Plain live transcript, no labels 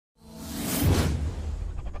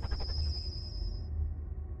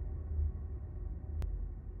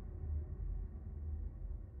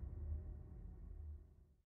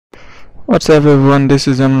What's up everyone, this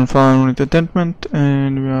is Farm Entertainment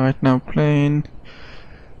and we are right now playing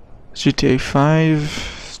GTA 5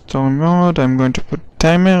 Story Mode. I'm going to put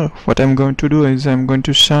timer. What I'm going to do is I'm going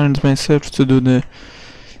to challenge myself to do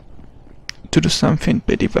something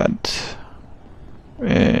pretty bad.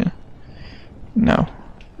 Now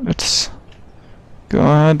let's go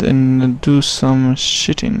ahead and do some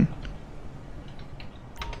cheating.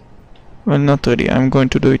 Well, not really. I'm going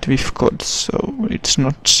to do it with code, so it's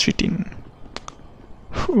not cheating.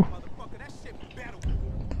 Whew.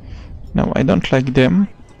 Now I don't like them,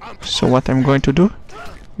 so what I'm going to do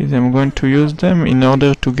is I'm going to use them in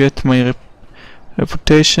order to get my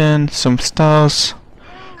reputation, some stars.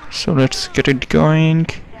 So let's get it going.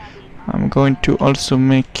 I'm going to also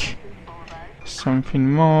make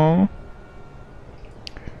something more.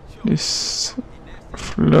 This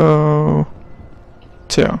flow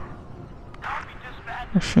there.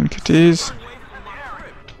 I think it is.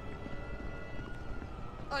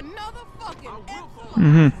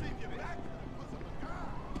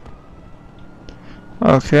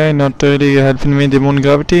 Okay, not really helping me demon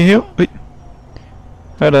gravity here. Wait.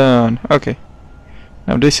 Hold on. Okay.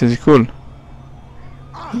 Now this is cool.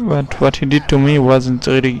 But what he did to me wasn't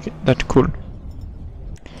really that cool.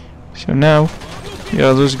 So now we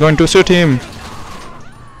are just going to shoot him.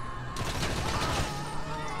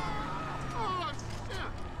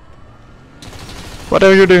 What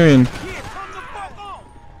are you doing?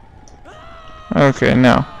 Okay,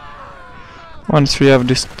 now once we have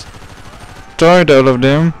destroyed all of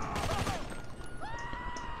them,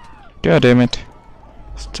 god damn it,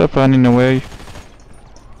 stop running away.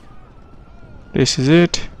 This is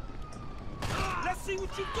it.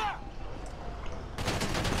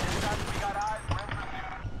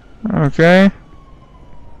 Okay,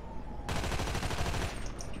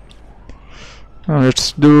 now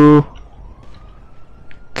let's do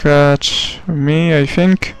catch me, I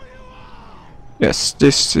think. Yes,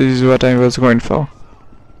 this is what I was going for.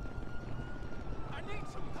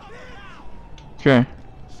 Okay.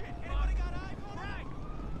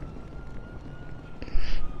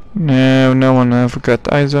 Now no one have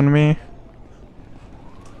got eyes on me.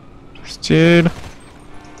 Still.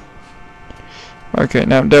 Okay,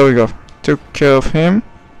 now there we go. Took care of him.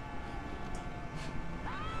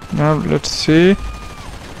 Now let's see.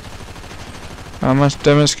 How much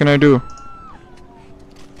damage can I do?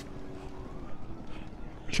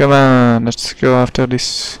 Come on, let's go after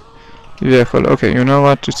this vehicle. Okay, you know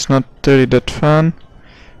what? It's not really that fun.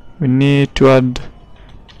 We need to add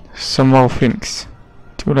some more things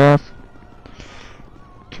to that.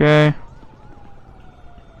 Okay.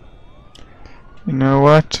 You know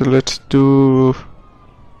what? Let's do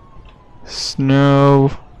snow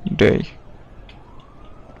day.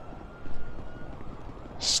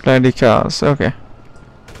 Slidey cars. Okay.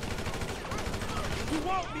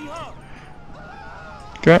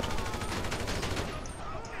 Okay.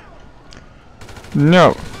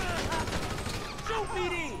 No.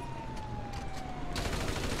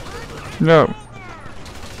 No.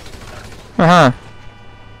 Aha.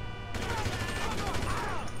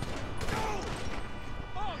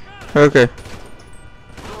 Okay.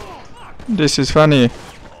 This is funny.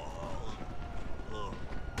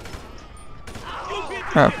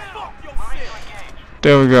 Ah.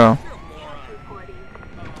 There we go.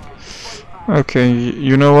 Okay,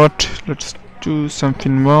 you know what? Let's do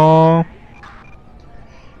something more.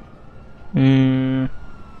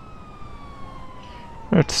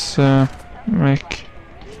 Let's make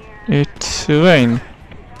it rain.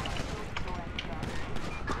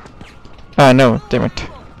 Ah, no, damn it.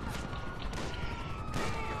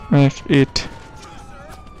 Make it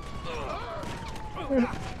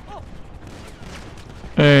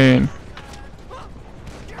rain.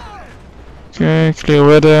 Okay, clear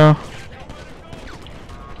weather.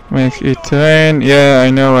 Make it rain. Yeah, I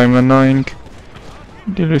know I'm annoying.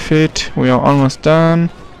 Deal with it. We are almost done.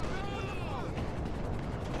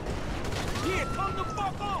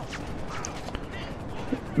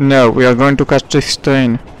 No, we are going to catch this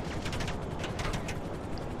train.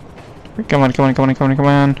 Come on, come on, come on, come on, come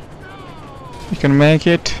on. We can make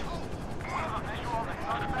it.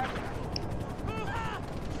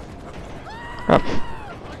 Up.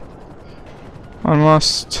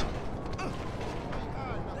 Almost.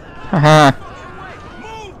 Haha.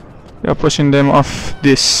 You're pushing them off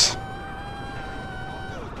this.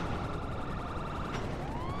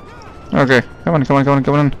 Okay, come on, come on, come on,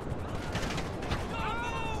 come on.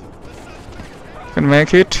 Can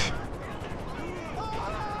make it.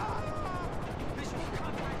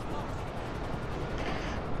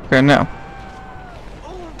 Okay, now.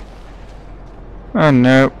 Oh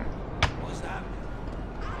no.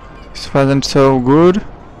 This wasn't so good.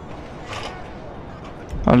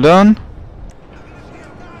 Hold on.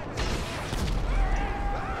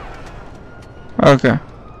 Okay.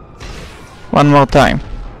 One more time.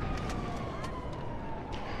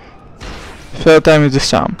 Third time is the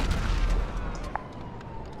charm.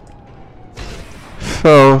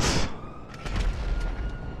 Fourth.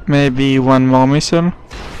 Maybe one more missile.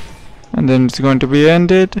 And then it's going to be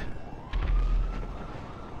ended.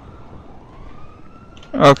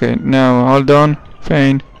 Okay, now hold on.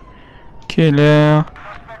 Pain. Killer.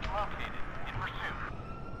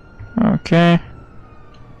 Okay.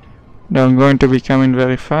 They're going to be coming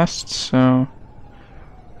very fast, so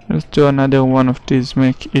let's do another one of these.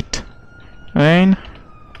 Make it rain.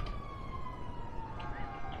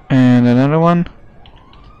 And another one.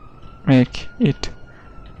 Make it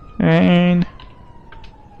rain.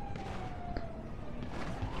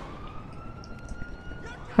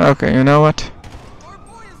 Okay, you know what?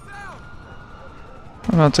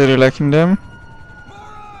 I'm not really liking them.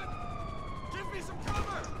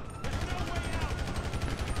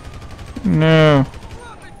 No.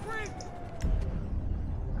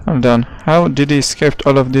 Hold on. How did he escape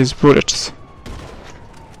all of these bullets?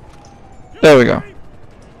 There we go.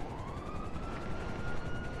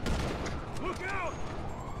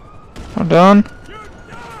 Hold on.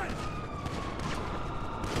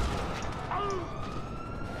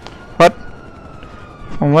 What?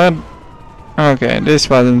 From where? Okay, this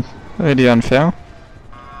wasn't really unfair.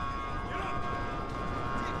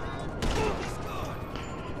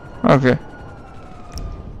 Okay.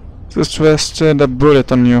 Just wasted a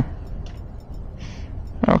bullet on you.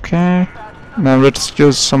 Okay. Now let's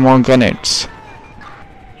use some more grenades.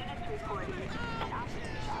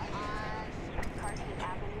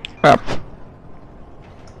 Up.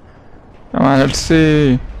 Come on, let's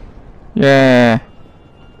see. Yeah.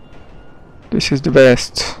 This is the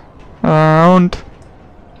best. Around.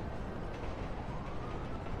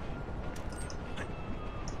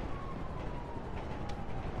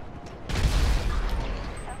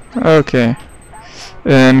 Okay.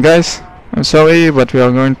 And guys, I'm sorry, but we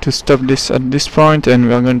are going to stop this at this point and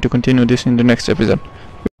we are going to continue this in the next episode.